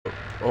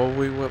Oh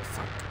wait, what?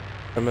 Fuck.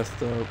 I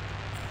messed up.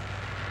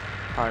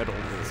 I don't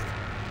know.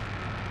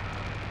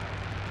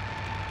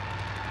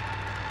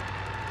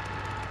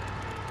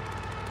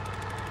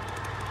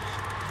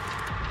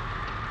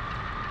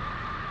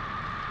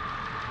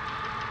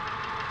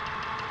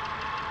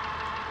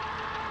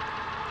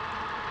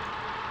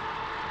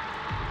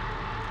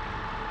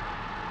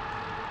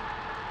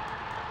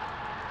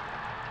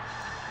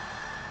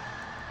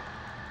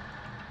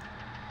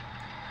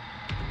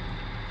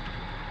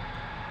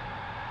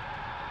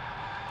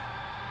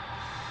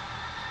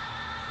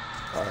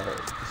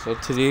 Alright, so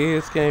today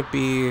it's gonna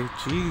be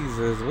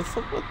Jesus. What's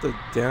up with the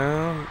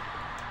down?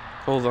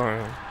 Hold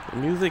on. The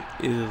music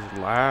is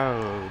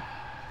loud.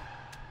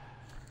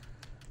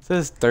 It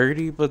says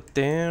 30, but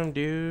damn,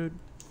 dude.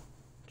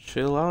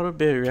 Chill out a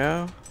bit,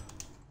 yeah.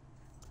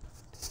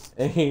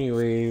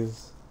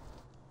 Anyways,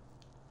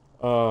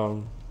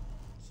 um,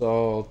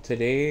 so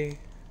today,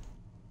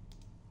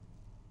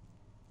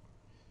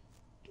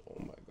 oh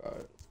my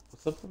god,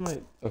 what's up with my?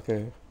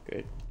 Okay,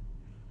 good.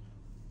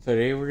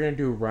 Today we're gonna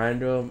do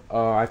random.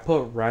 I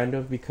put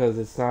random because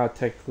it's not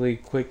technically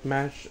quick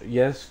match.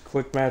 Yes,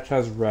 quick match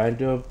has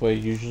random, but it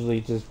usually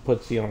just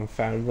puts you on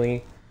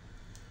family.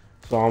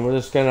 So I'm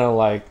just gonna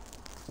like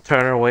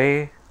turn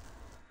away a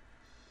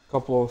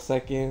couple of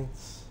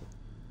seconds,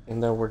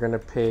 and then we're gonna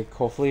pick.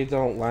 Hopefully,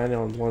 don't land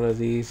on one of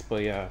these,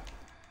 but yeah.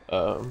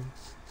 Um,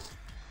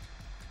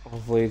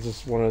 Hopefully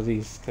just one of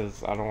these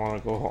because I don't want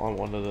to go on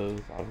one of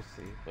those,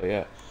 obviously. But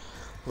yeah,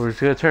 we're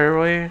just gonna turn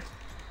away.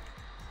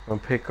 I'm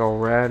gonna pick a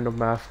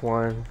random ass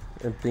one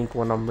and think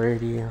when I'm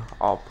ready,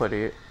 I'll put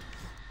it.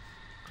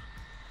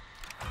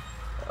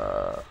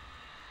 I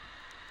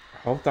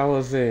hope that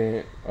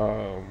wasn't.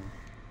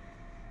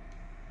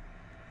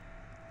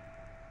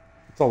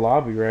 It's a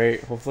lobby,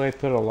 right? Hopefully I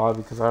put a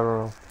lobby because I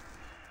don't know.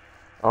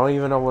 I don't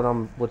even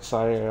know what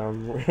side I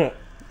am.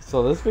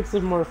 So this makes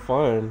it more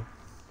fun.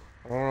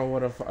 I don't know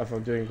what if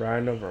I'm doing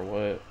random or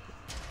what,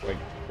 like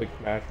quick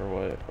match or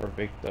what, or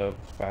big dub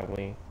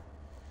family.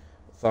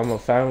 So I'm a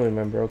family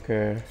member,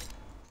 okay.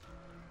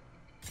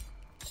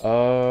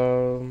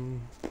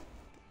 Um.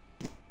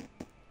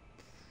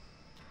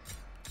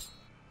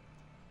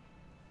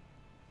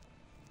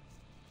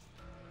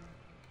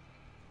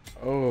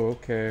 Oh,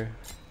 okay.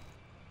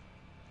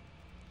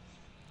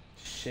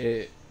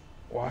 Shit.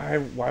 Why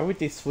would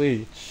they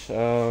switch?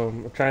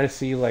 I'm trying to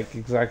see like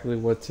exactly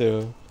what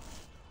to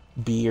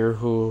be or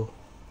who.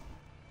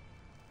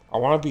 I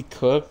want to be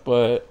Cook,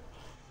 but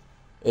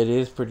it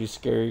is pretty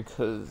scary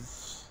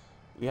because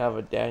we have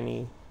a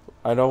Danny.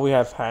 I know we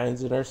have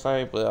Hands in our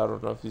side, but I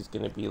don't know if he's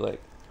gonna be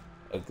like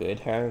a good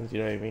Hands. You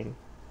know what I mean?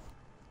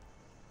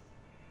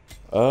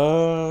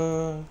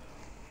 Uh.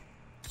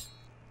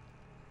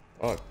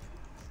 Oh,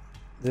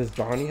 does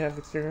Donnie have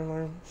exterior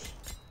alarms?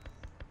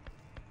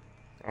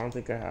 I don't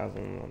think I have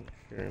him on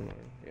exterior alarm.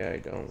 Yeah, I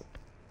don't.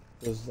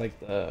 This is like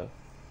the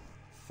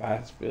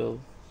fast build.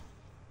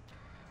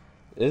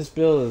 This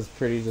build is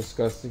pretty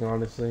disgusting,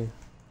 honestly.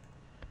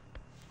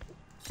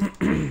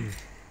 This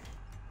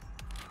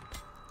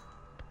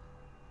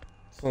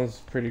one's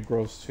pretty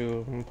gross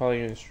too. I'm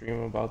probably gonna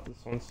stream about this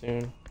one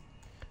soon.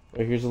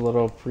 But here's a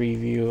little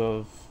preview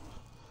of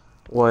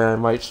what I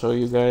might show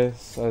you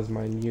guys as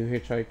my new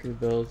hitchhiker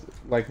build.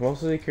 Like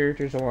most of the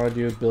characters I want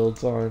to do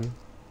builds on.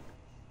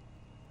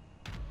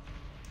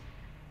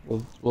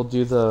 We'll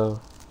do the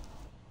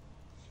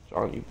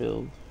Johnny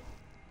build.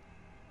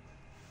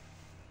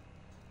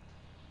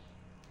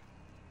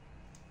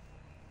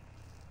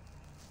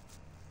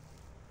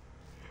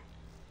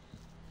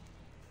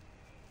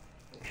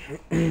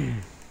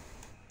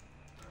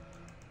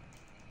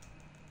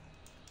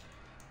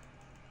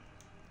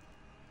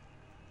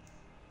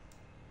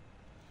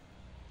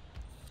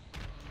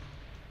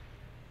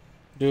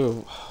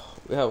 Dude,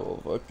 we have a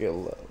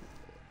fucking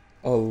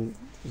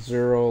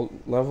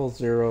level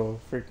zero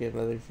freaking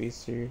other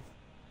feaster, which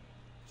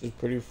is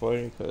pretty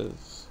funny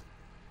because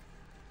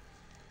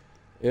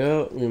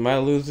yeah, we might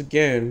lose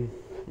again.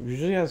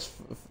 Usually,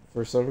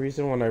 for some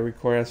reason, when I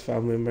record as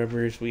family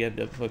members, we end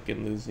up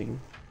fucking losing.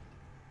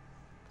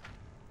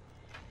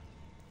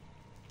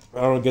 I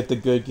don't get the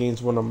good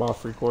games when I'm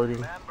off recording.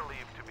 Man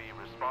believed to be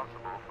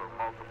responsible for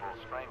multiple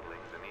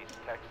stranglings in East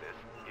Texas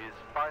is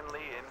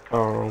finally in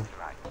custody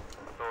tonight.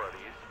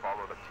 Authorities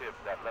followed a tip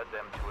that led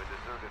them to a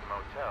deserted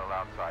motel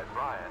outside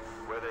Bryan,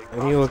 where they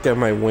I need to look at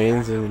my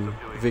wins and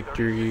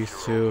victories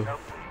too.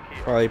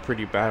 Probably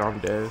pretty bad on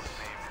deaths.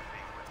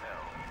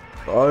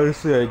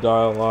 Honestly, I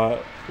die a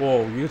lot.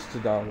 Well, used to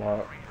die a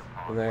lot.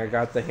 And then I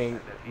got the hang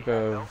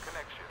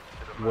of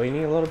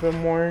waiting a little bit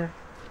more.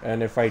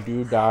 And if I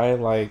do die,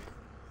 like,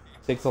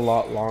 it takes a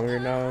lot longer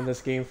now in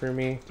this game for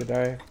me to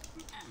die.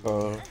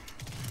 So,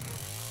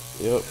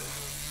 yep.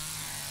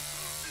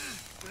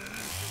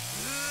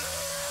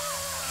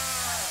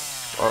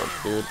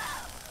 Oh, dude.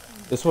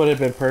 This would have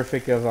been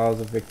perfect if I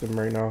was a victim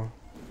right now.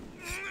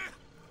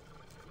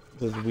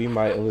 Because we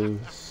might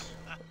lose.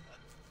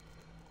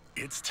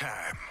 It's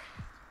time.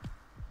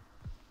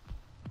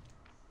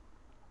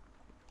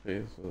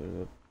 Okay,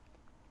 so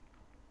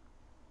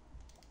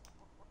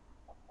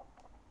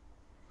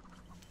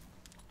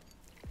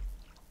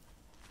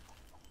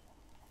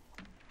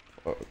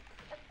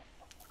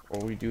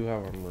Well, we do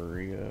have a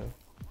Maria.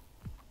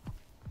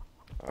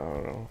 I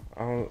don't know.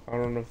 I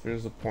don't know if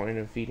there's a point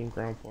of feeding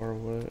Grandpa or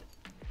what.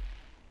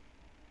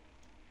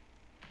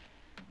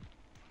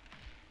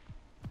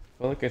 I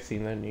feel like I've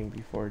seen that name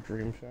before,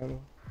 Dream Shadow.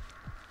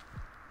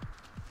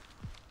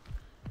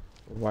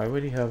 Why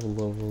would he have a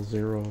level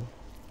 0?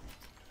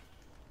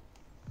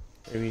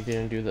 Maybe he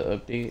didn't do the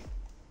update.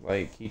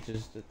 Like, he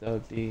just did the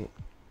update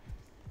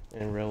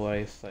and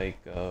realized,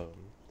 like,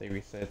 they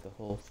reset the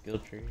whole skill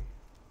tree.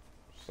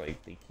 Just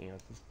like thinking at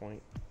this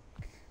point.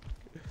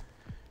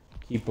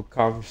 Keep a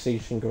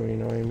conversation going, you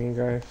know what I mean,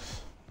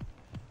 guys?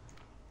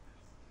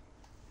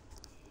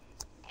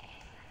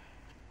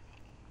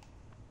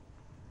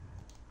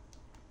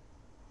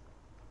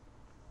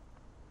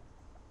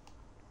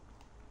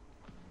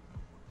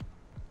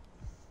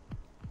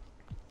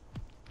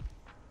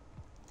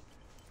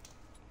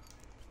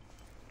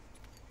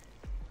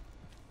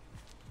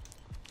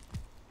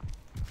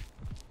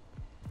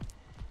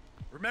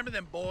 Remember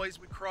them boys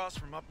we crossed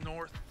from up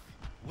north?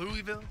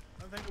 Louisville,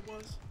 I think it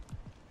was?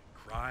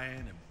 Crying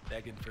and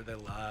begging for their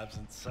lives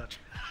and such.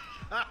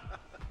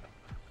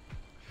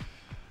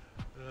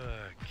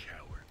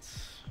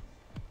 Cowards.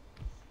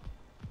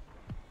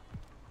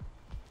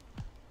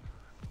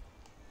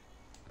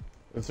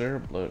 Is there a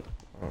blood?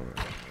 Oh,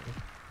 no.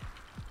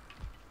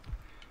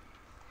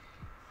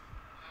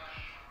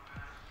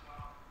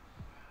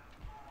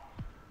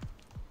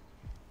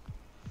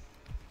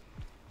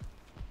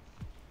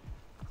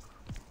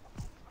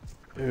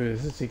 Dude,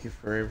 this is taking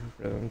forever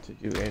for them to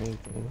do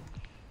anything.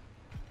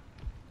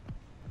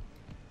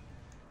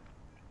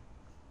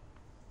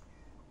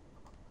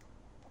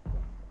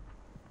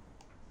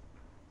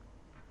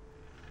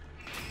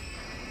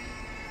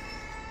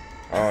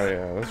 Oh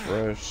yeah, let's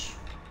rush.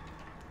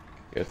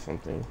 Get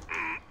something.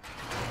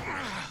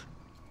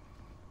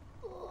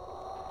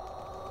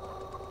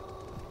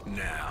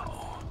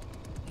 Now,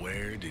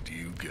 where did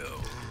you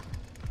go?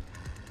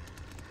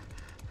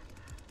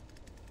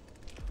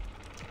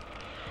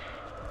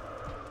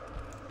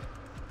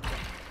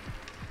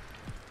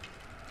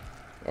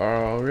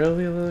 Oh,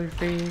 really,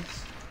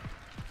 Leatherface?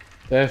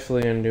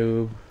 Definitely a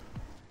noob.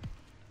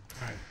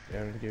 God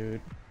damn,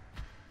 dude.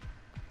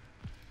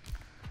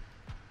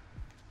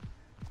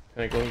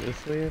 Can I go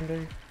this way in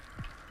there?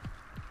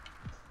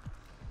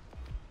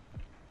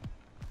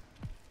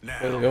 Now,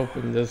 Really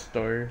open this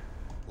door.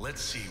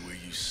 let's see where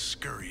you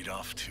scurried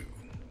off to.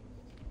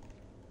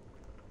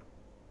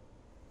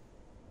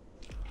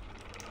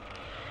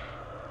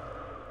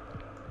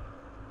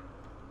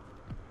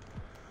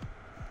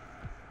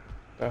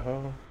 The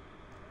hell?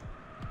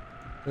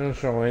 They don't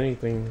show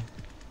anything.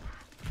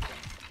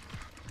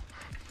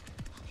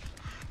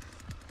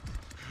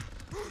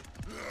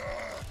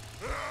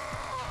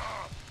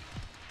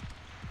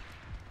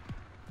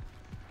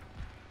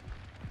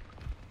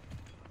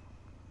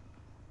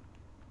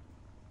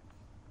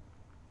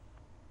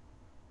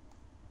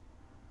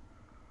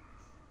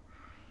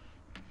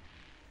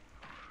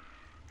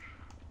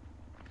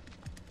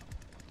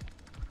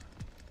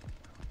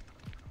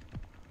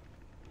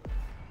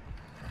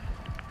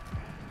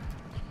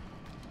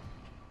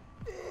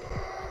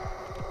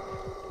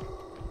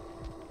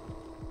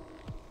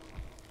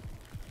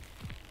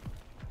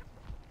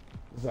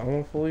 Is that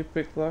one fully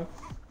picked lock?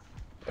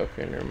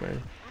 Okay, never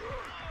mind.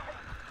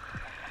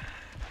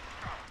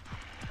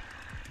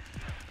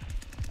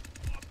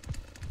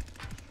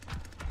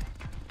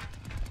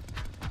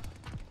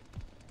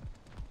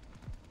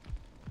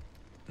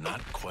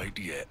 Not quite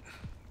yet.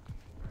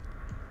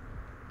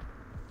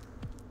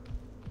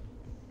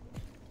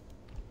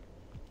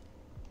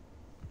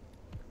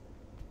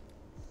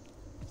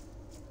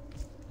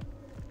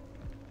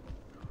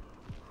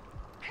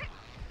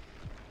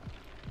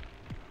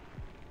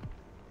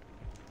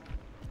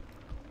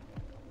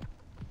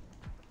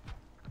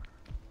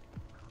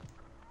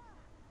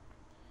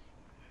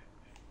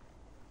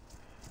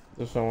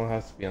 So someone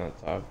has to be on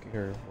the top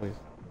here, please.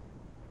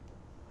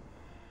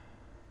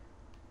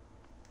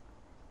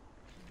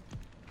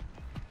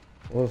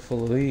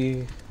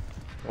 Hopefully,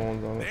 no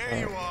one's on the top.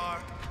 There you are.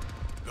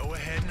 Go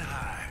ahead and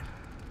hide.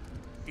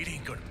 It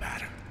ain't gonna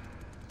matter.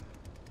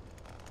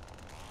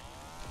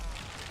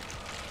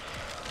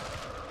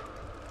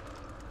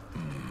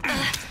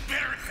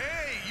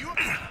 Hey, you.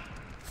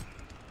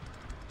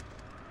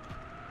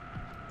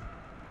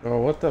 Oh,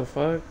 what the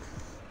fuck?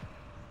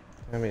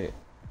 I mean,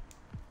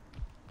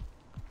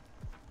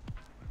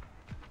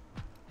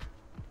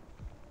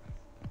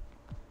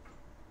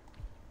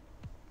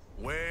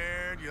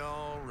 Where'd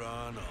y'all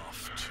run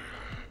off to?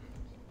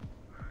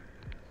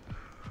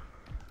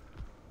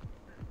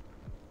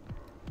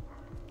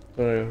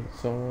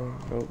 someone,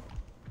 nope.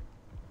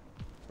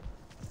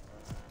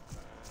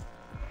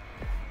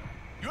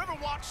 You ever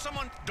watch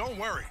someone? Don't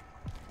worry.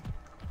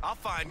 I'll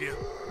find you.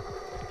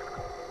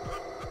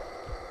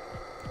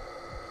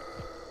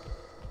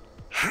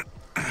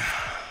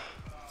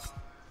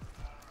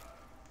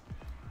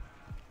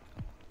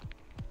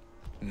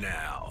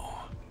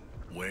 Now,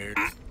 where?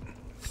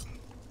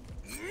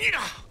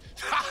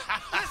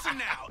 Listen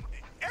now.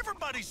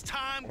 Everybody's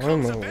time Why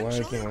am comes I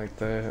eventually. lagging like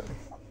that?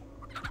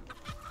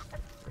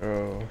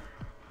 Oh.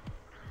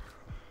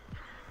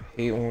 I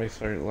hate when I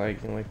start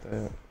lagging like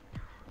that.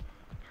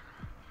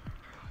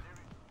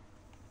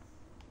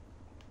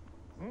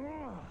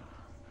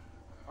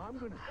 I'm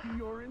gonna see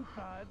your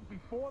insides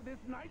before this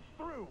night's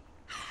through.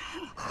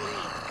 Please,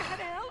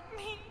 gotta help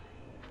me.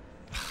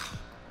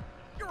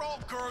 You're all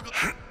gurgling.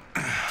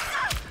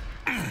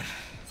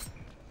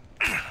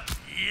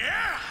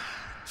 Yeah!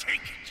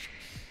 Take it!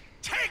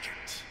 Take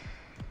it!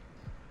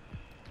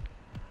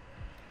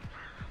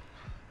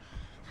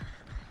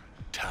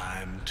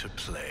 Time to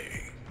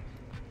play.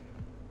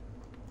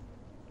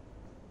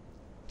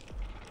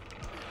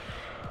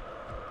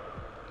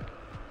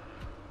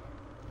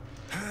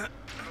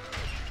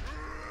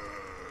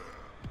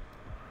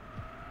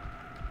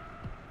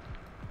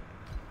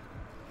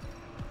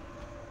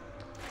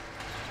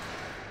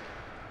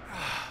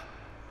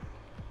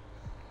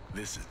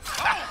 This is...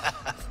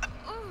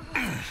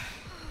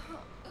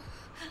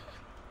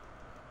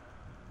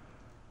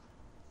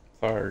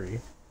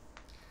 Sorry.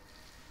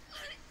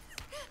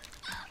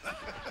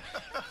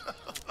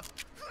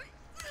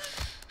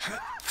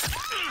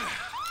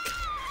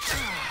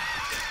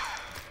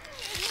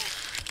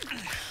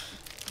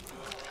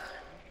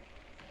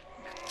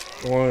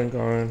 One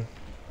gone.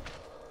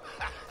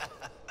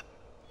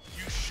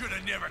 You should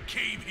have never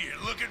came here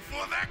looking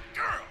for that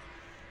girl.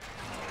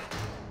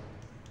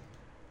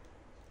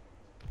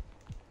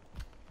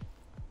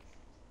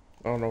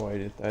 I don't know why I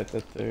did that.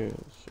 That there is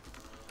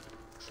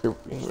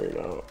tripping right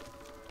now.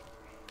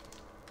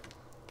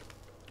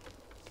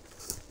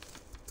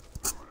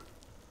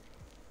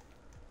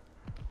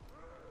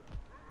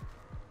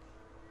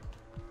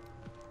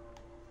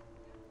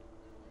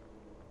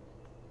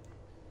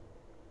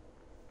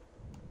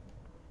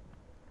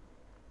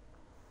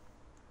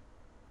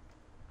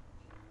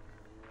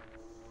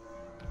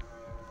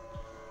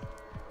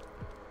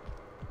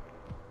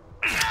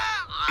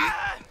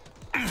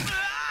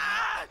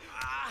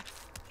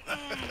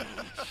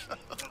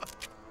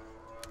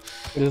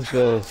 This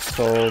bill is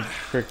so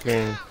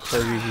freaking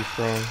crazy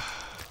strong.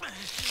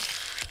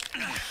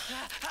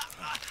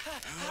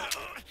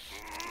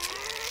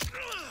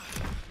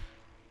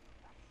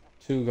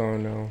 Two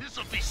gone now.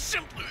 This'll be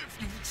simpler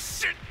if you would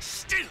sit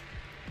still.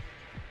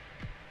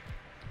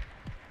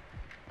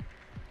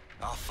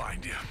 I'll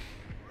find you.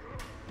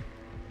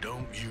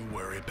 Don't you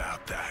worry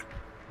about that.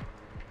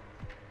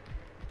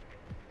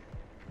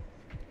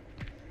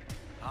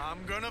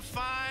 I'm gonna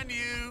find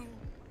you.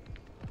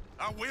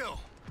 I will.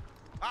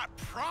 I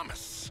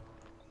promise.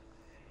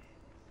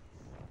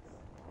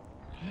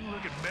 You're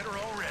looking better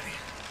already.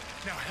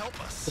 Now help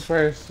us.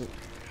 Surprised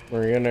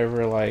Maria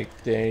never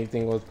like did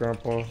anything with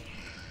Grandpa.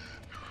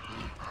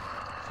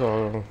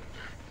 So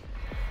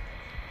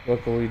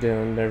luckily they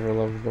never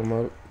leveled him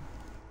up.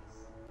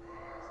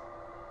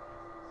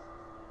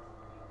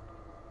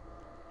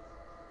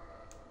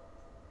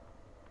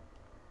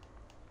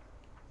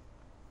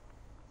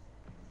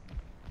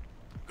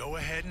 Go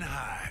ahead and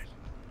hide.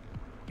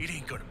 It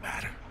ain't gonna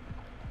matter.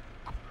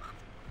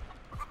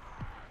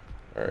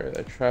 Alright,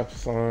 that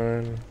trap's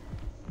on.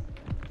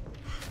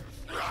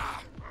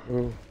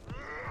 Ooh.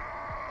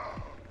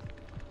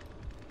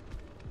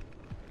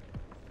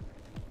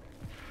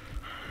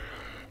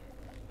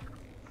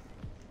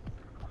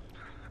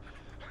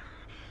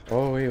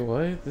 Oh wait,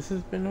 what? This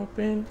has been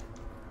opened?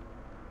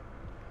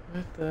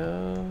 What the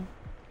hell?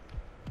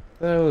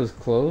 That was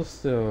close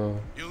still.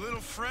 Your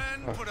little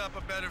friend put up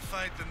a better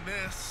fight than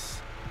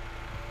this.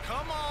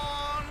 Come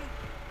on!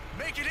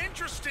 Make it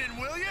interesting,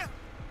 will ya?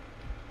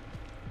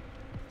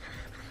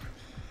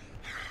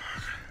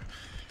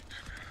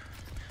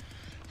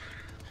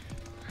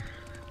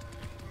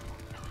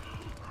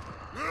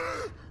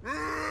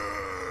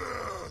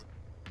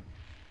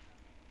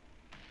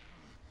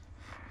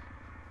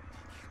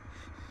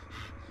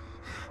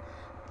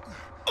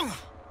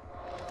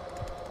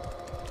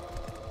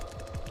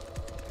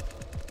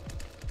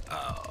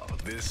 Oh,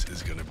 this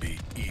is gonna be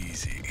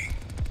easy.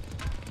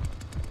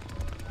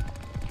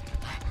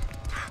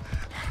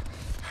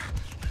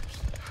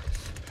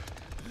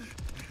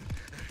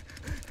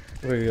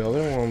 Wait, the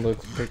other one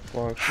looks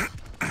picklocked.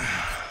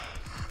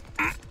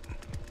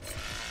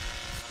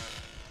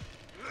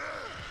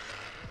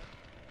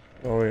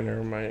 Oh wait,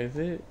 never mind. Is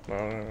it?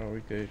 No, we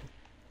good.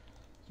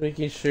 Just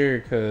making sure,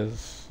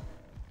 cause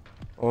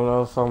I don't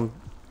know if I'm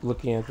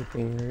looking at the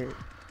thing right.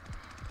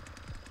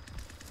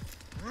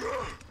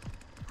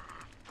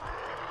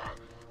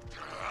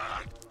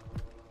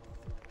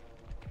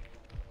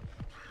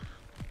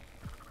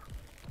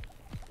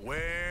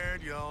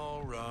 Where'd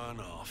y'all run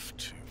off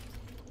to?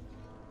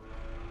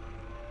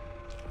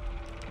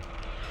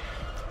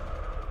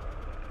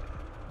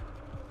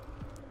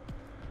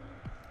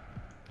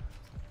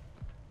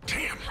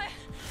 Damn!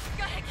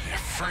 Gotta get You're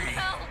free.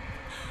 help.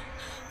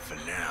 For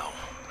now.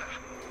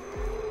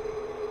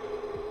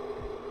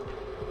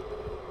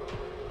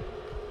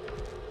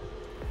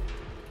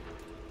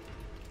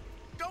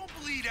 Don't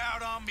bleed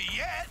out on me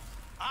yet.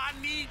 I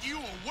need you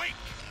awake.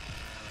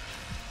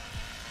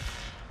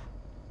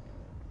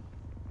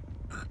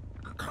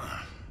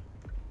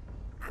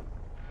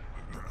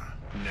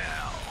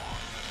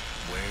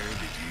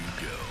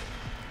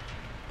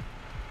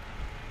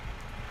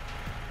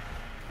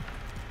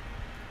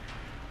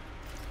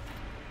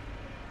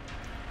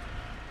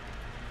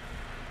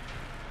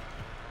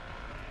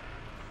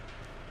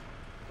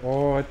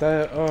 I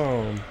thought,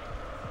 oh,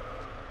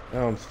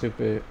 I'm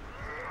stupid.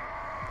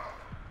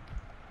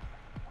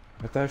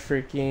 I thought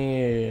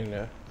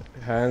freaking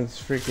Hans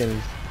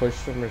freaking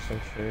pushed him or some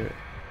shit.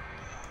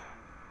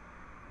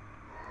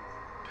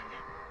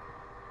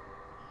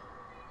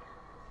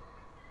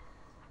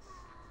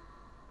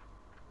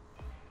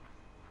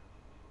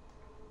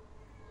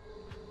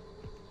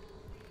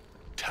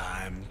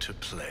 Time to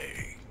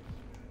play.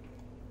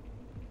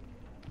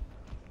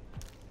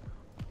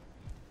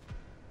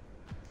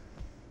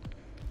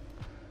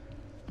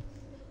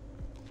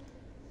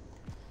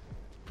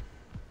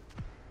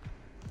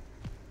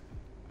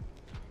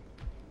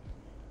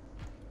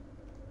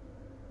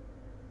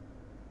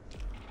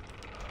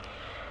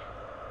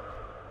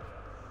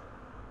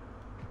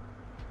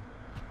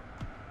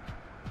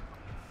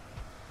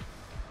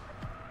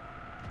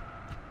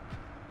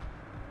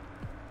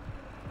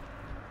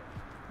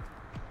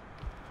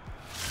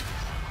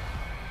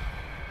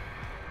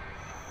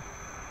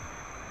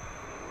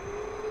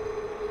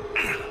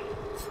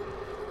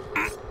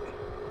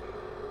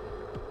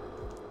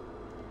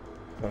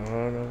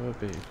 Son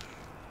of a bitch.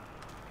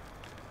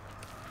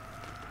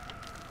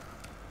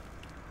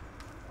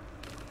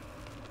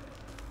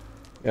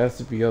 It has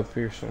to be up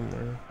here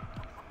somewhere.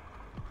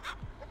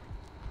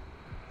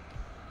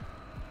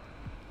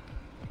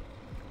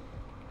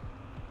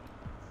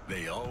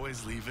 They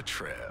always leave a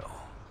trail.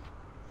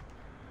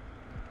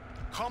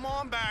 Come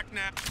on back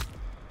now.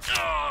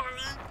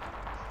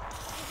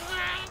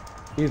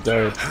 He's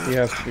dead. He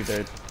has to be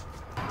dead.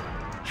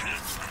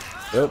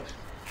 Yep.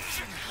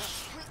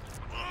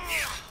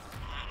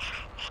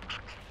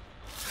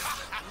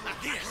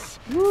 This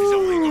is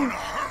only gonna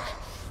hurt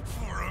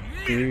for a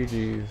minute.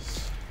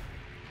 GG's.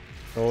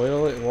 Oh,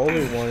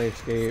 only one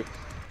escape.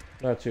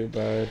 Not too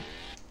bad.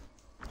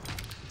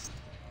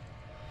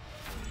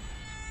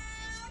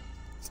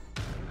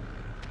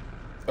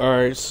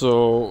 Alright,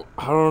 so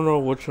I don't know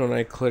which one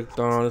I clicked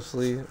on,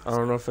 honestly. I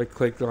don't know if I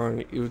clicked on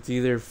it was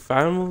either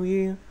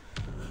family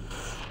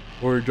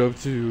or jump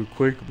to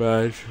quick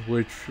match,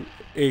 which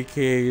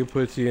aka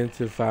puts you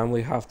into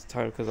family half the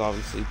time because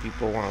obviously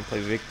people want to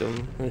play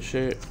victim and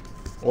shit.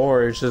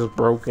 Or it's just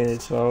broken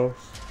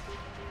itself.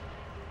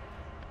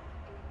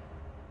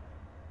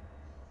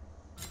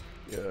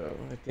 Yeah,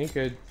 I think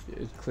it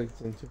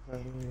clicked into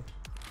family.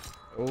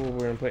 Oh,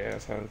 we're gonna play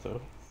ass hands though.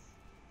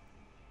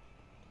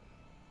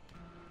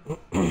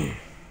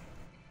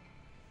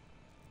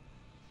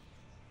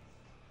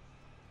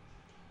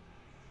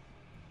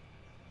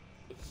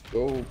 Let's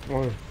go, come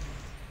on.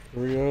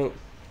 Hurry up.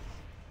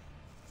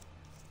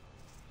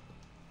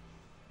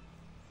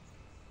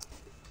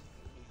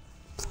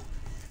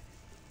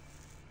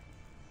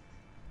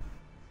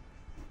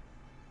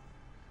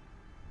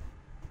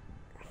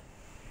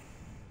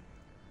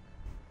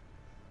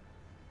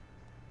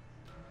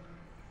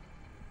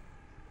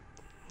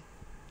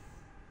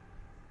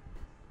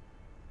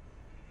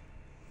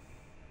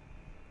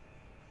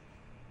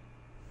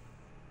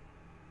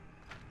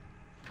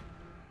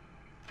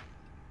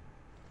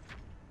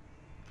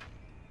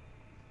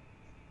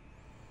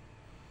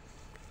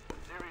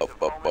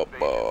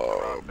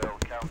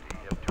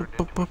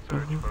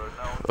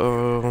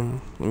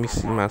 Let me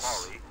see my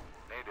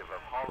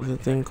what's the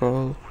thing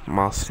called?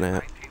 My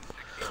snap.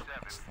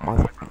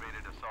 Let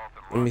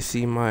me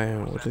see my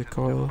what's it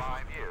called?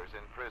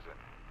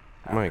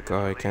 My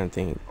god, I can't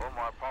think.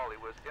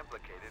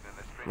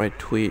 My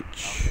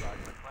Twitch.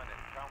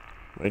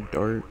 My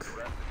dark.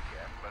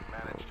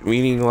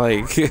 Meaning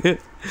like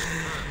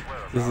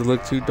does it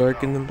look too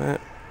dark in the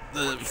map?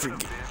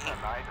 Freaking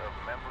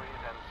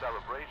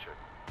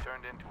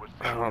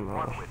I don't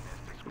know.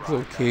 It's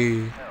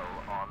okay.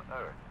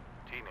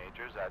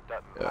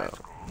 Yeah.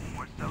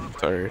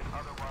 Sorry.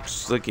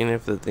 Just looking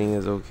if the thing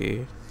is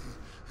okay.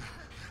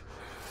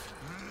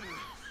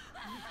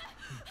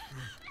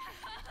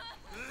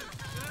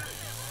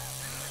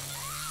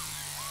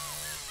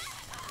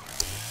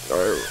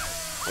 Alright.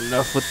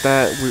 Enough with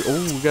that.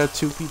 We got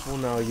 2 people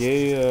now.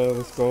 Yeah,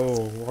 let's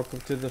go.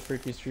 Welcome to the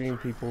freaking stream,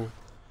 people.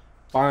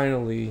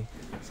 Finally,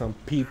 some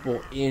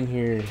people in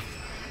here.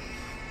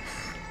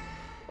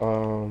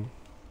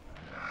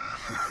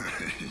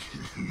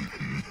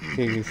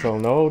 Okay, so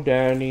no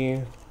Danny,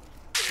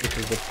 which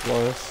is a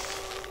plus.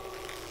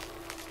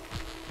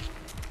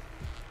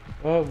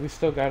 Well, we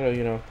still gotta,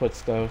 you know, put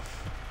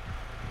stuff.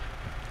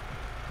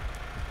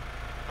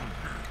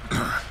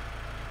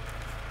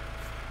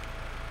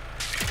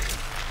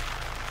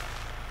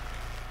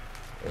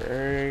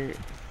 Alright.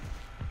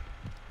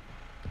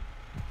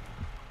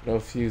 No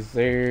fuse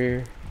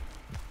there.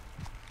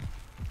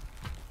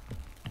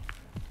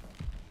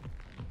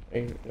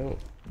 Hey, no.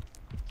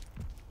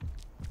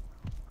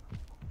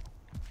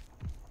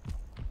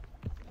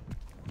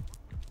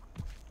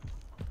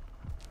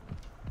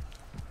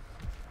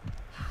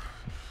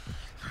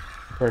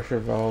 Pressure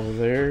valve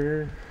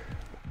there.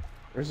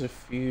 Where's the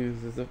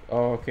fuse? Is it?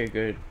 Oh, okay,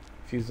 good.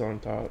 Fuse on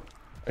top.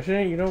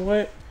 Actually, you know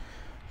what?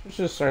 Let's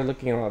just start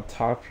looking on the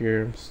top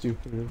here. I'm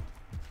stupid.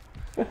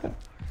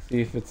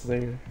 See if it's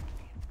there.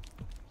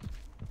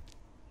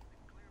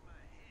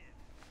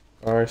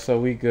 Alright, so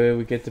we good.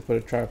 We get to put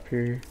a trap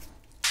here.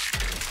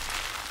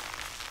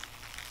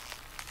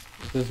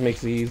 This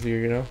makes it easier,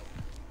 you know?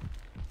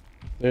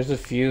 There's a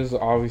fuse,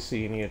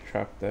 obviously you need to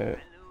trap that.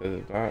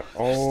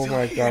 Oh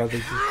my god,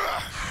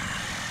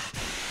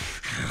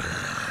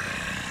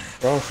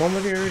 bro,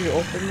 somebody already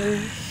opened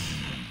this?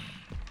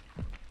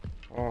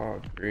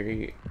 Oh,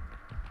 great.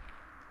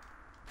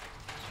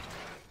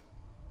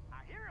 I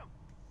hear him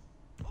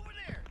over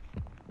there.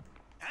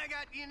 I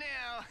got you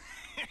now.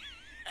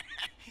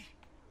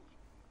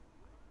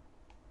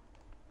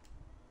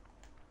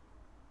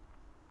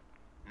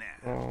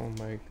 Now, Oh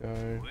my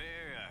god.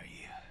 where are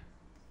you?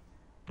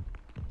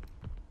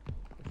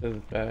 This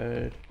is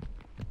bad.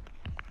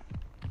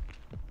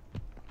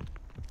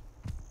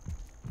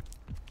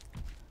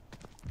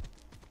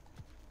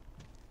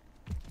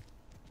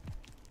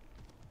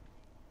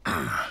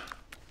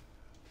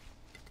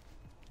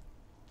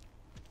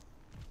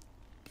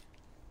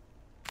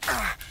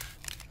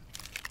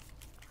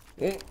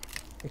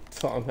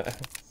 Dumbass.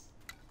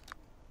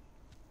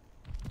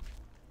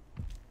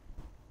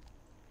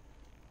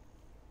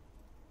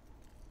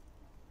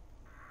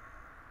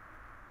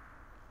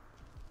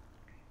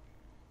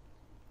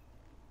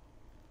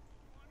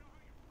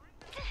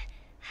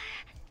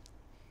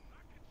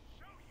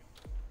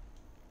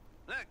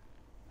 Look,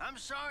 I'm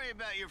sorry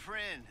about your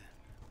friend,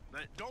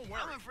 but Don't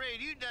worry. I'm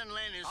afraid you done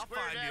landed I'll square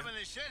find dab you. in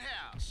the shit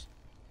house.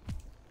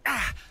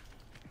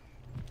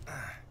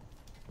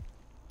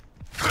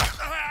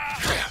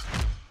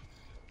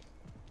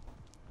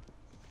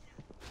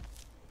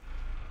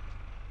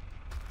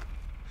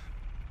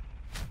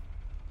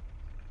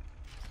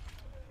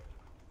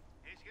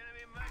 It's gonna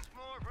be much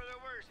more for the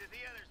worse if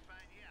the others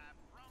find you. I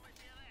promise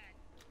you that.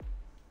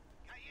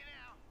 Got you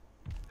now.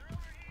 They're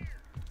over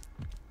here.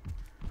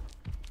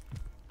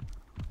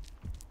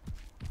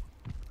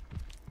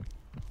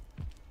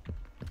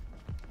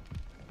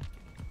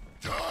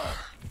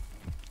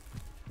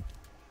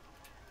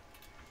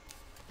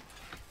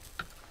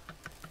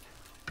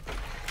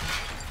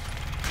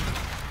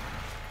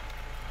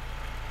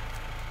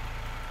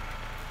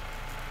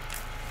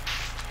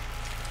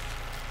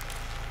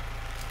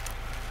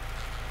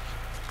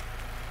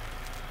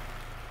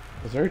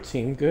 Is our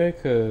team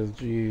good? Cause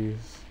jeez.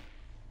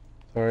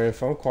 Sorry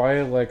if I'm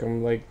quiet, like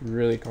I'm like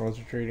really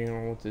concentrating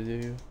on what to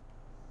do.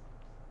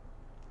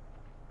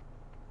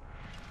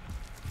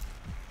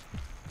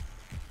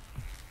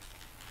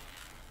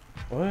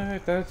 What? I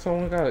thought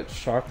someone got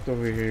shocked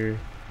over here.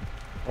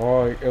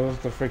 Oh, it was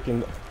the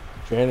freaking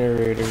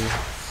generator.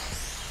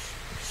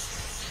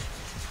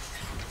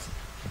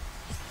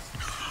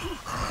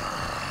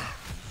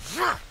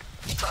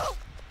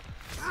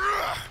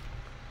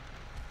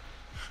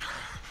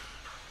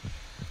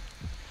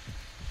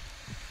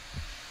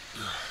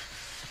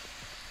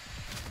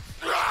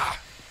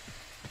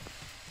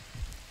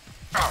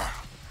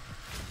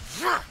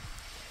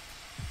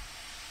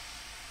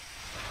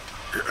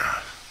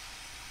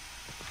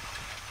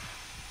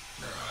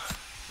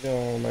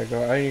 Oh my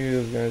god, I knew he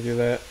was gonna do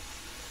that.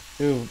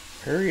 Dude,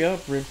 hurry up,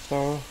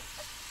 Ripsaw.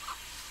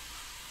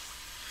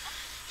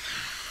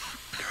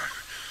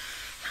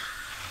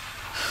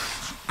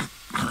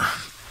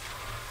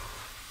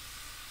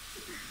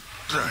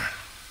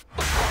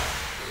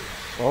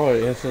 Oh,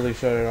 it instantly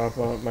shut it off.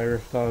 My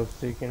Ripsaw was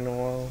taking a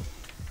while.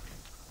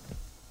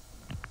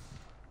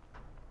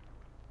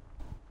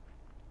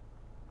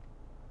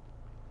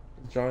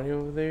 Is Johnny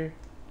over there?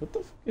 What the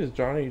fuck is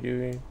Johnny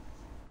doing?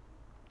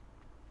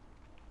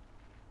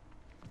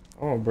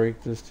 I wanna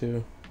break this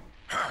too.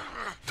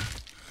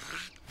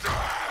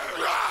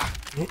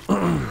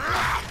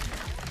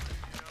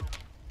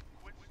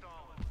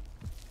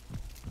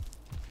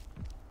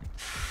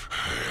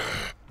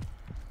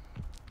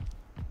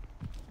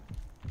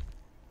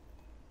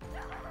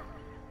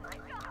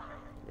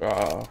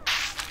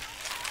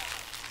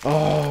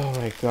 Oh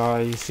my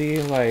god, you see,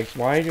 like,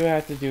 why do I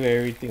have to do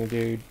everything,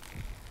 dude?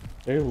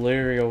 They're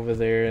literally over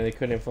there and they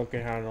couldn't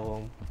fucking handle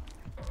them.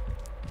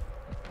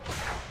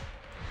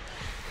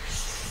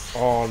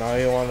 Oh, now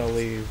you wanna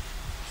leave.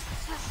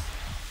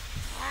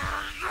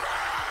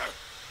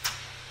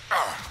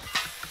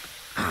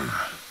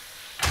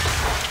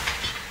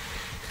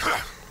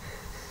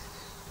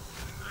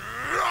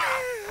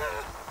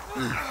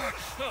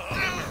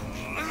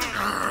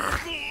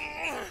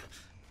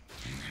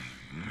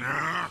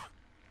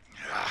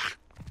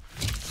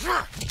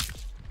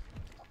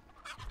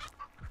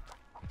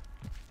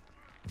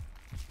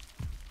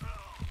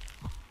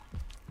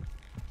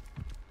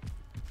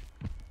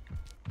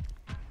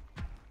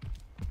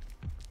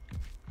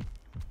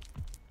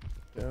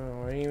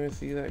 Damn, I didn't even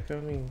see that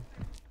coming.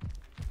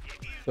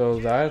 So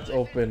that's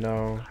open now.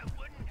 I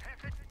wouldn't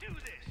have to do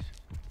this.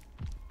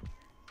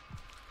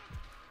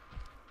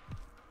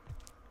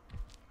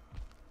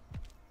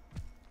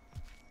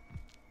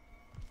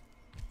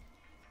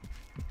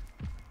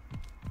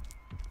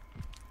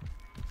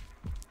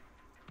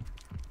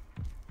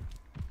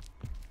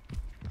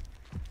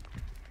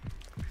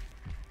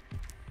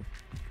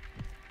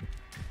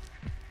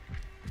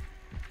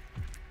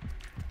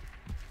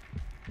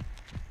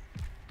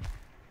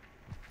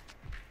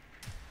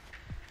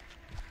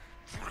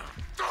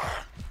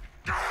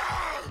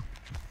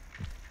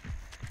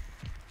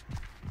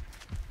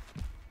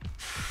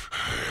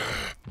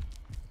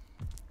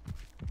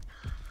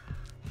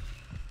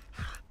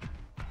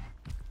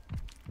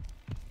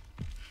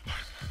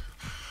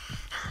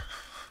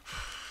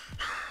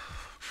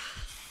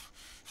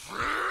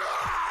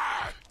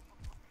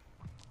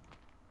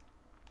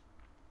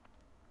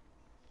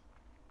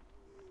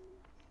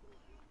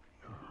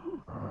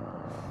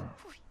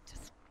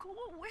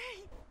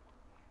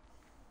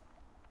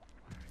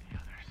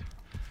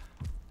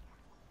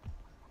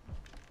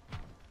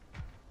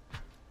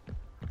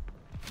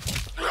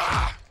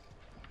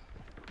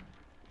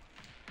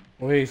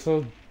 Wait,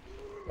 so...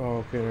 Oh,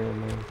 okay, never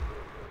mind.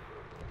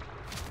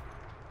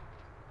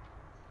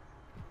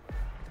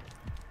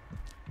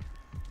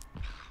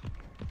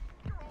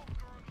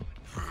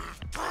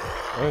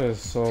 That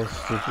is so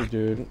stupid,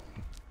 dude.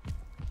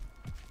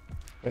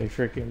 They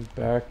freaking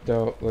backed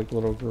out like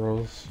little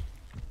girls.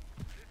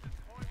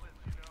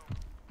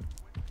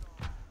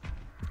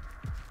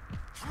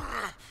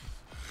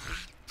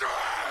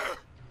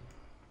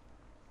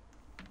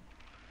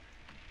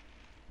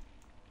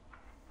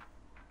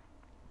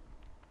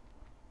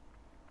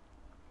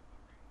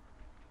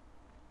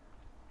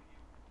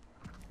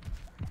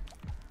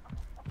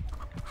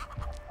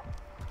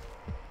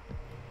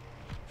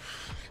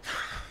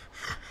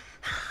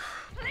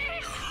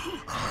 Please!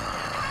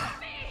 Help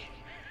me!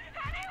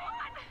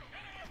 Anyone!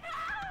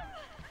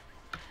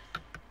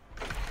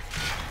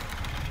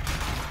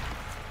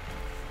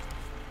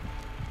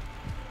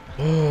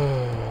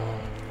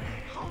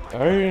 I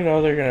already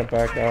know they're gonna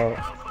back out.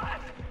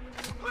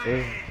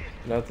 There's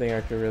nothing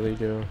I could really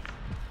do.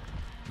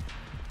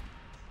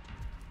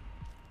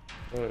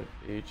 What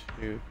H,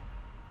 dude?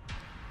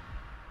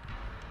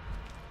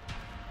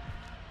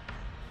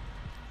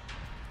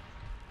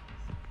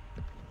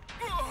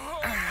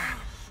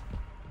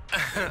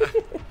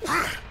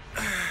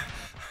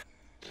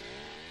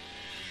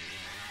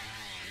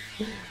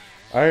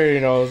 I already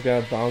know I was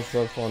gonna bounce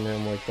up on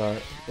him like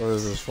that. Or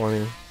is this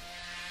funny?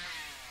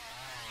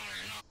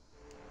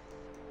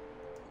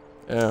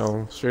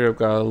 Damn, straight up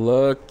got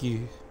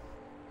lucky.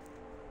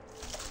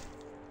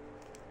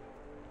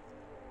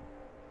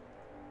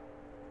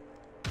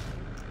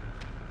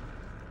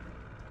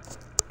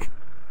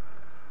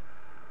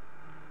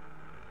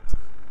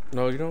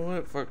 No, you know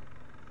what? Fuck.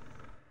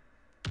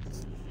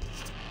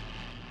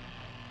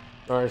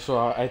 Alright, so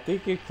I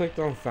think it clicked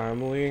on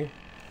family.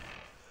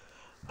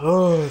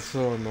 Oh, it's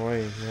so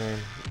annoying, man.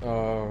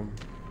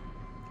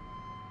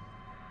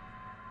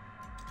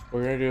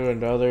 We're gonna do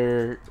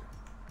another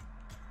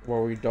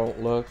where we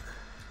don't look.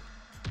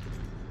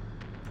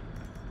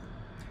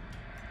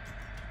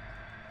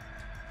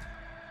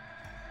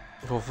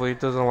 Hopefully it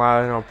doesn't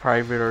allow it on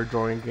private or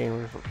join game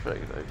or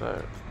something like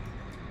that.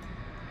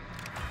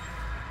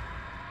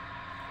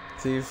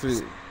 See if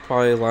it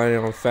probably line it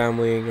on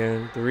family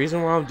again. The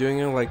reason why I'm doing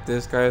it like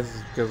this, guys,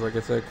 is because, like I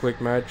said, quick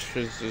match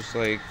is just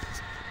like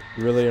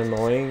really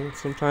annoying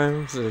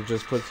sometimes. It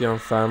just puts you on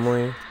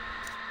family.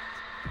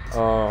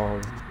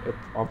 I'm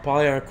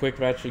probably on quick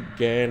match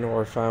again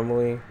or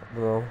family. I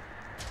don't know.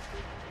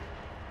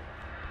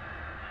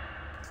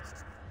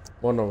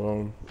 One of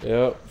them.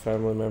 Yep,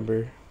 family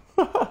member.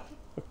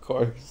 Of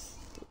course.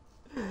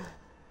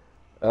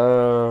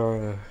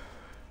 I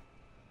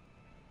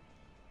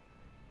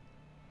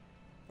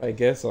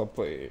guess I'll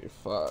play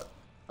 5.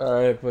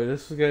 Alright, but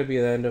this is gonna be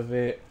the end of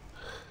it.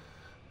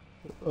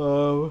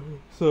 So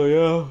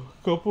yeah,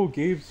 couple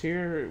games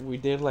here. We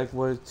did like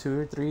what, 2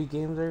 or 3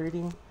 games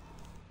already.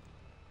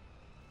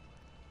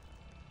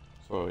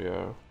 So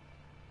yeah.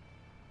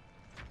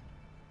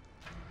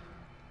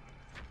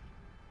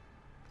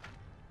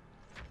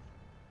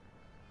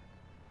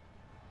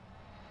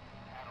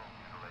 Cattle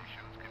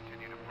mutilations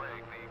continue to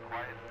plague the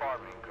quiet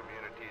farming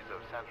communities of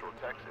central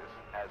Texas,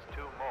 as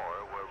 2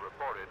 more were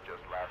reported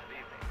just last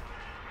evening.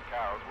 The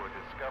cows were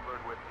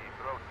discovered with the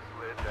throats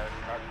slit and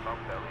cut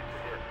from belly to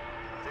hip.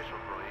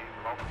 Officials believe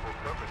multiple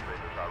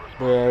perpetrators are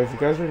responsible. Yeah, if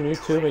you guys are new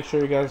too, make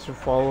sure you guys are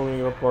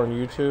following me up on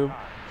YouTube.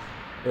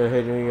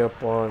 Hitting me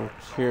up on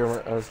here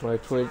as my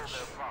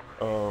Twitch.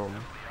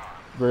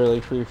 Really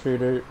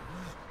appreciate it.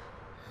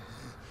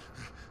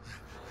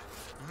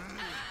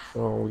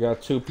 Oh, we got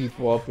 2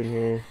 people up in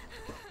here.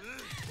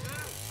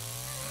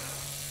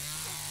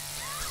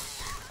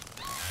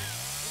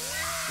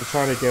 We're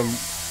trying to get,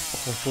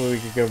 hopefully we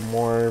can get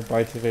more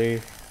by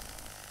today.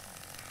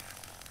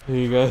 So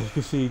you guys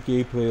can see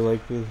gameplay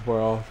like this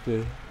more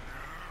often.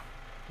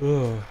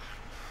 Ugh.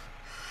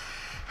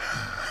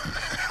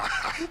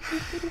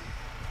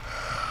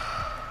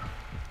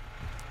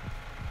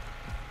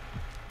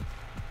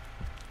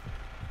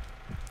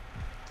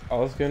 I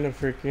was gonna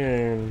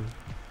freaking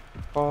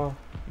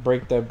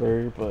break that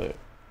bird, but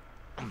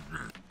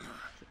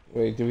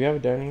wait, do we have a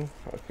Danny?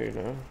 Okay,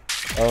 no.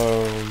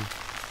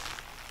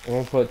 I'm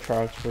gonna put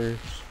Trout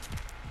first.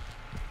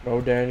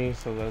 No Danny,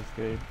 so that's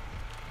good.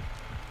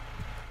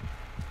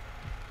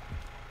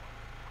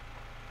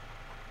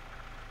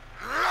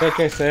 Like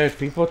I said,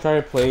 people try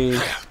to play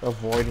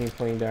avoiding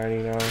playing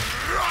Danny now,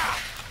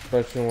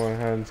 especially when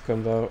Hands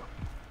comes out.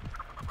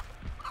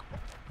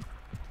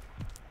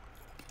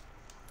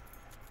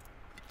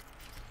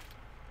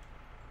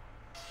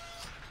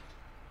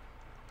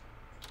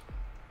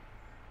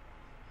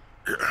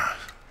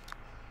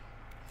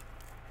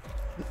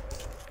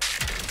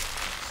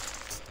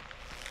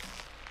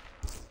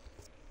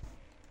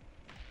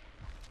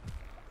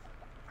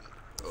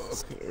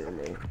 Okay,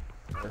 man.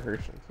 I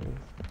heard something.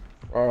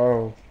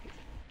 Oh,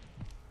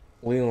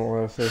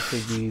 Leland left, so it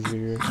should be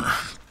easier.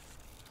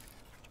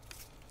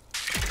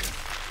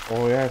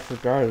 Oh yeah, I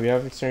forgot. We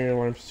have extended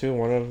alarms too.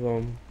 One of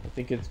them, I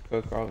think it's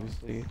Cook,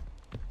 obviously.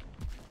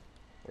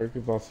 perk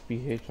about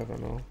PH, I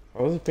don't know.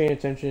 I wasn't paying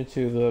attention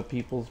to the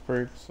people's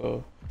perks,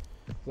 I'm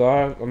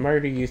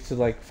already used to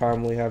like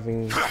family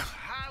having.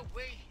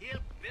 Highway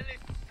hillbilly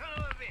son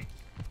of a bitch!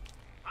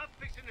 I'm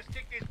fixing to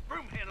stick this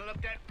broom handle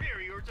up that rear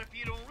of yours if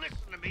you don't listen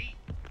to me.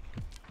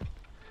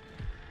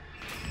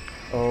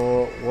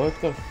 Oh, what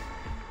the?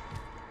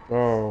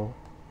 Bro.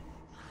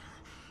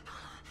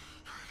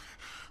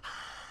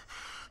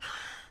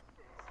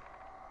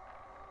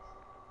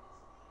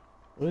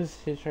 What is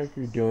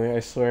Hitchhiker doing? I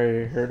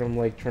swear I heard him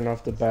like turn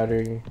off the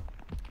battery.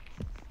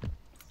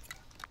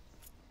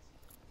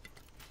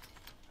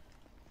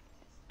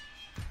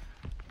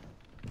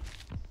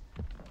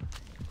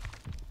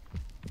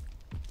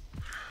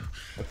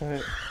 I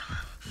thought.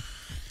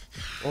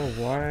 Oh,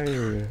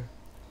 why?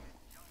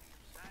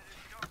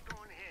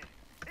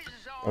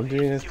 I'm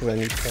doing this because I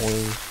need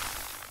coins.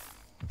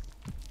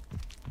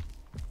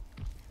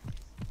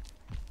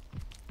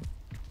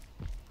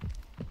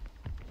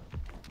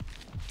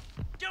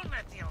 Don't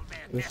let the old man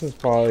This mess is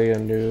probably a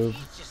with noob. you.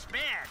 He's just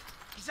mad.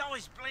 He's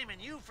always blaming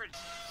you for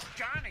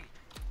Johnny.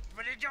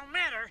 But it don't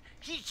matter.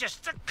 He's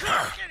just a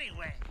cook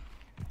anyway.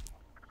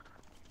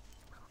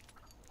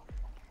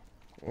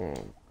 Oh,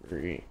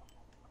 great.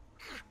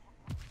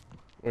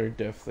 We're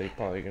definitely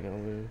probably gonna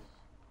lose.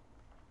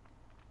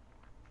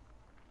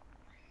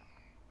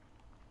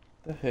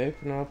 The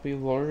heck? Not be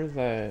lower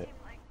that. Seem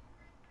like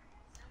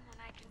someone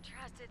I can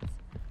trust.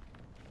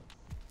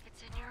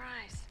 It's in your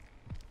eyes.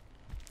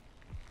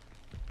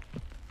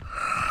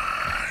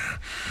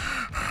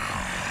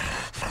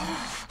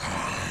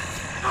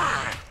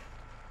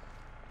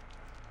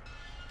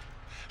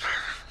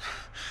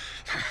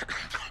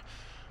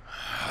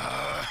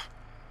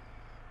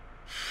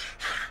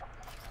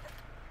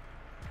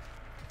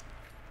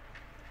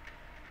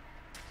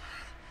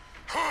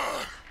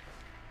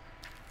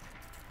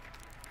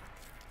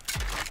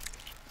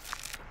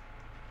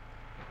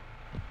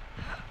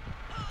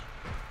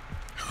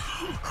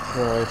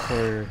 Bro, I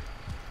swear.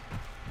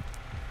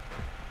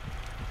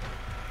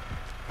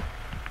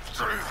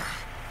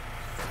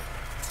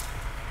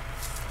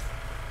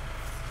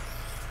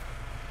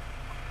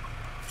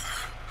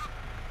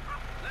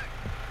 Look,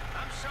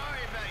 I'm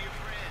sorry about your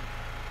friend,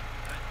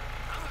 but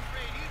I'm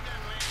afraid you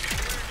done landed a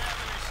word down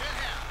in the shit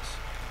house.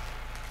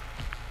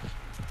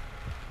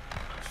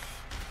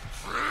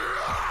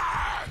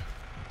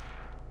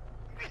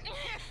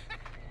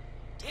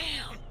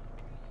 Damn.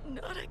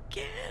 Not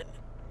again.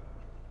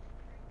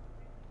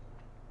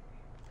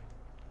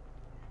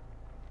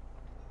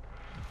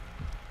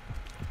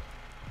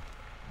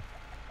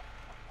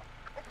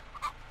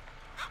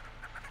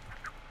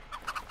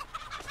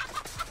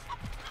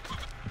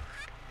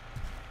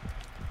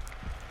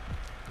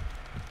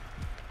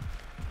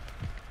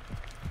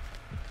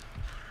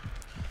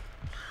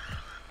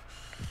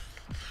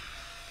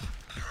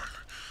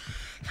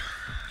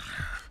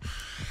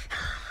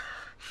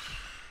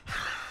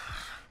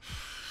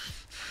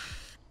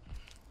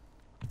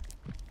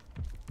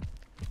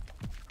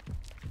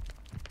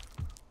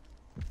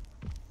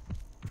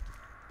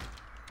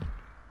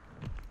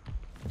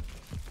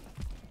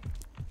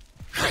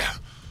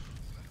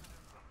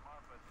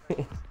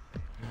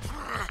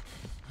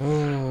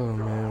 Oh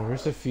man,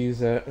 where's the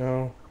fuse at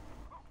now?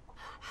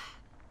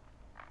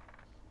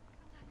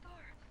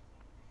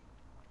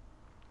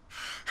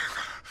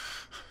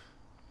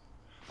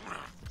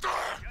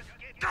 Just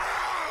get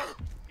out.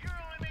 You're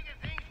only making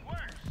things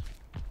worse.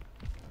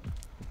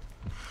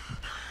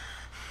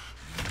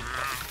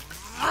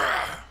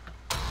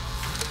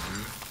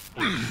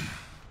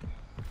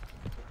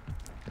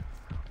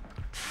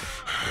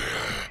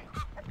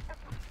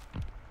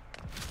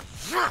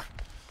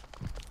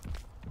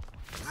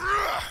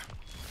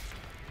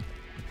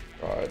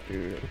 God,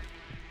 dude.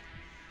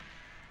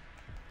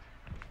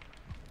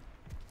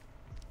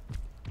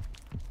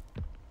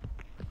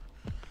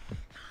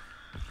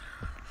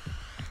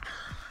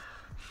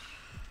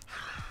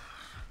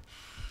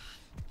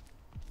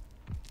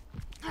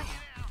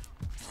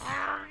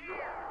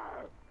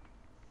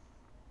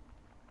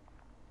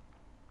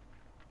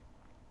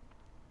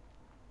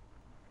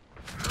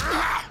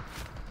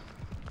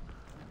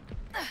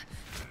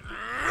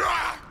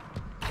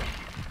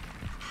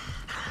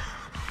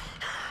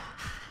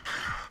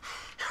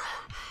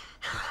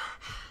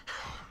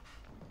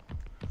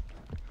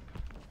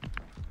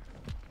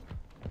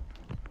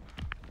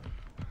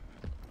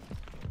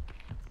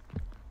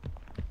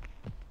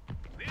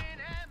 We didn't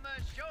have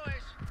much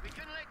choice. We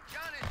couldn't let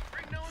Johnny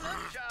bring no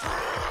love child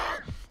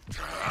here.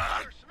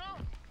 Personal.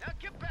 Now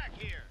get back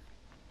here.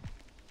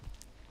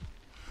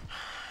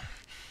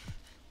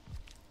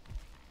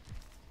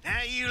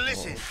 Now you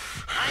listen.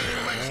 I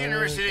ain't much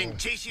interested in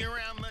chasing you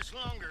around much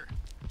longer.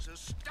 So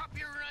stop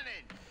your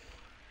running.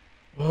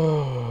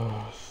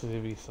 Oh,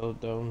 it'd be so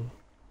dumb.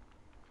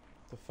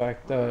 The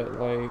fact that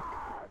like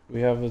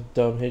we have a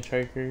dumb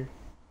hitchhiker,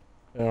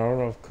 and I don't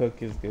know if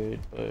Cook is good,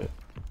 but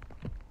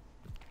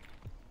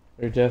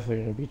they're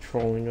definitely gonna be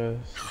trolling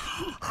us.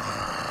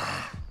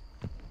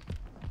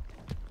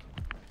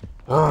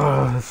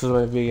 This is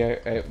my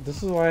big.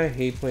 This is why I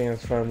hate playing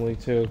as family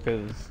too,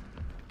 because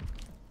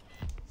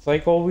it's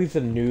like always the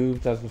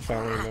noobs as the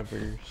family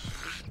members.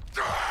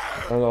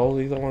 Are the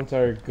only the ones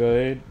that are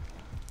good,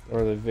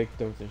 or the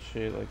victims and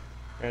shit. Like,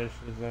 kind of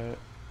shit is that?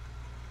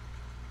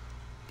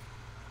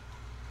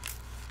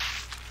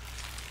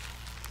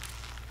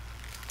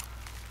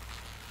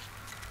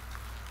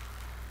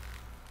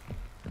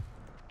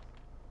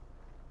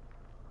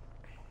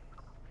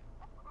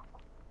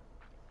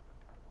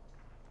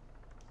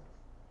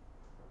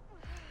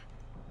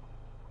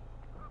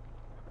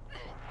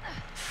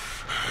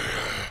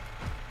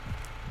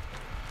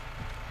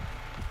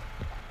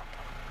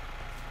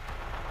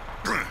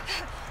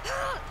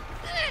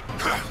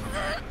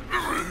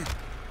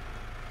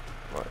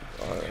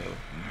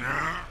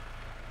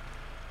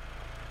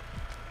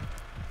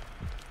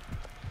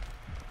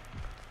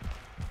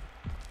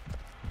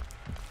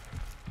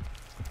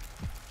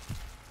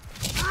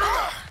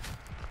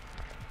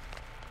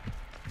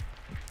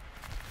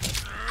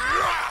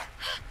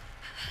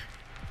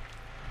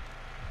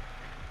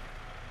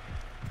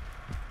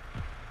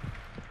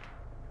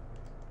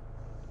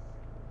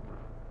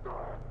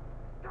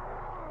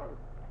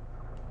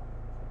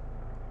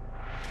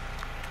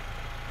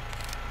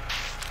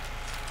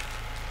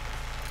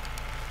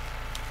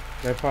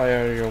 I probably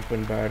already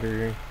opened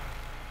battery.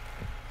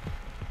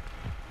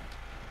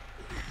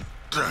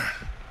 I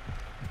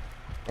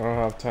don't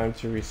have time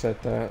to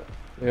reset that.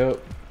 Yep,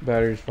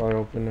 battery's probably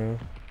open now.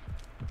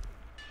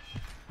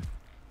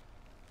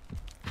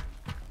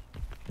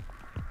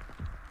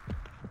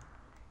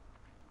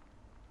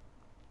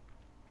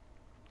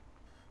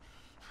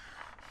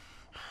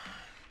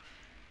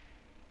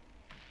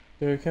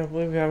 Dude, I can't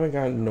believe we haven't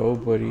got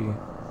nobody.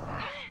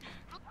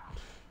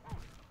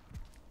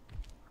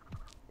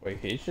 Wait,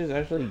 Hitch is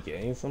actually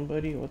getting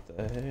somebody? What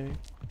the heck?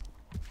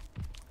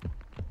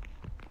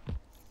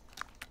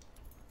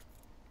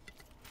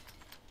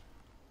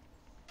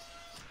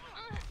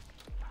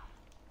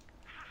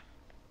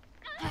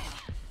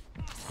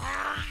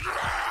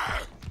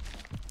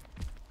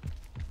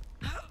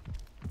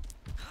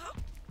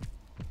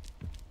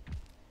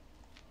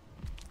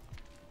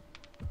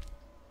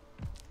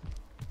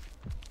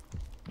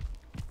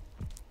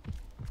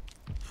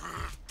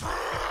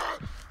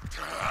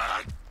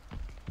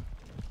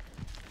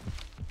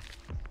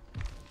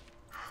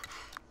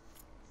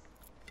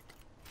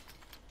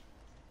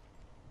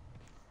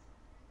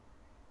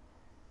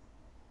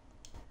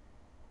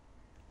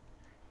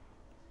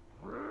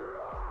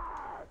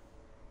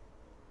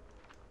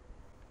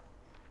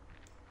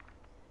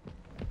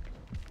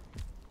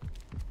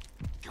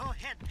 Go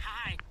ahead and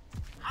hide.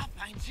 I'll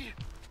find you.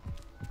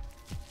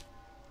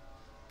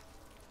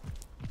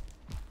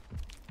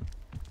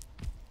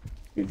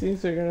 You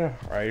think they're gonna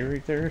hide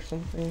right there or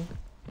something?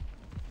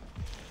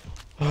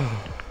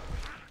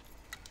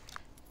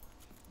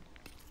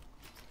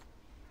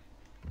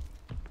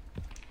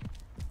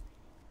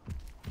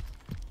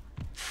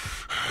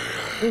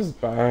 This is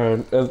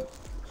bad.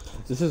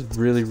 This is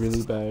really,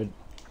 really bad.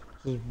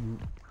 This is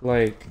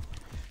like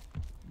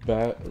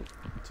bad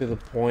to the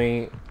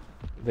point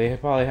they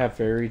probably have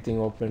everything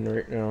open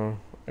right now,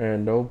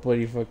 and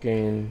nobody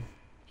fucking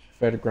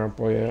fed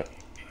Grandpa yet.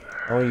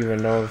 I don't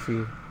even know if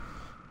he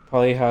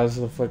probably has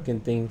the fucking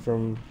thing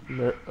from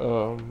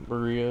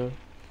Maria.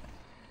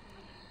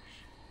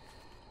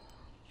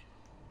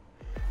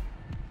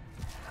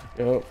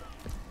 Yep, of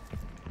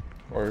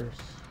course.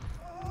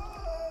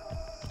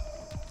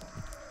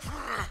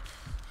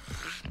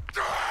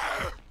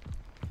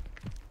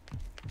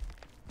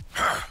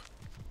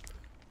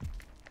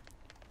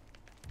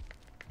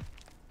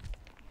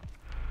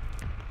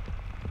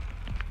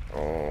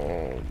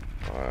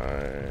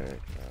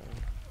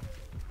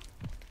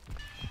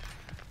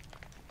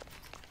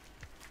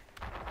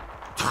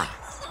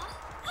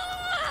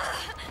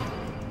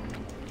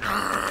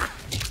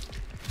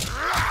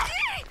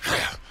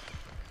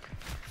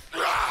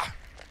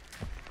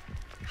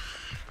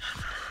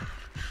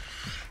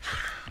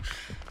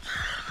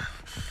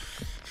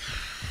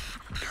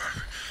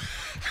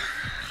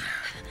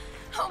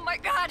 Oh my Oh my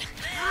god!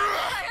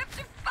 I have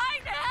to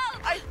find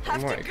help! I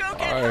have to go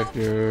get help!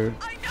 dude.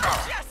 I know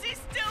Jesse's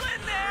still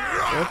in there!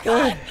 What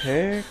the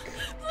heck?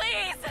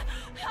 Please!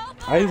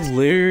 Help I us!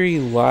 literally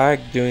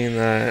lagged doing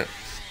that.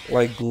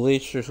 Like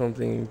glitched or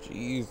something.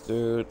 Jeez,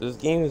 dude. This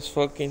game is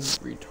fucking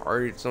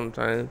retarded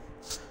sometimes.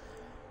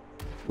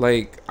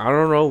 Like, I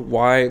don't know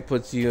why it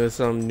puts you in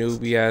some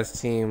newbie ass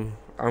team.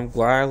 I'm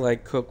glad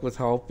like Cook was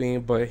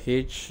helping, but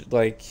Hitch,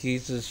 like,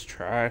 he's just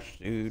trash,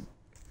 dude.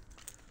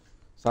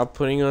 Stop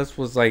putting us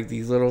with like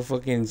these little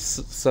fucking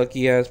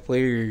sucky ass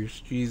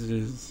players.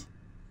 Jesus.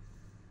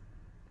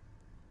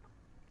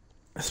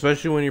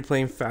 Especially when you're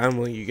playing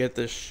family, you get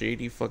this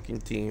shady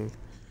fucking team.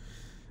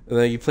 And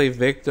then you play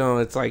victim,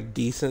 it's like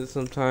decent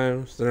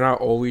sometimes. They're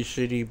not always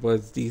shitty, but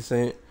it's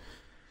decent.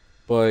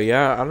 But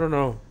yeah, I don't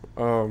know.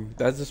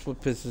 That's just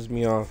what pisses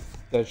me off.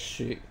 That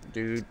shit,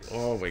 dude.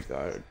 Oh my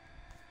god.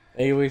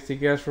 Anyways,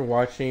 thank you guys for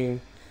watching.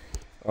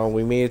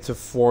 We made it to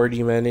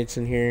 40 minutes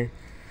in here.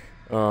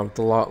 It's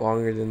a lot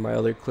longer than my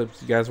other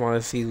clips. You guys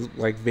want to see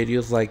like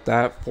videos like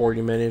that,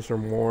 40 minutes or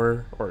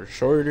more or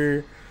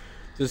shorter?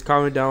 Just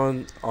comment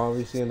down,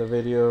 obviously, in the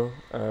video.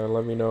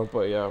 Let me know.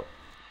 But yeah,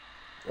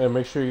 and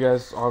make sure you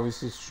guys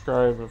obviously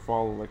subscribe and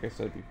follow, like I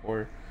said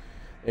before.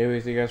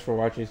 Anyways, thank you guys for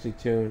watching. Stay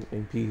tuned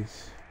and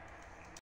peace.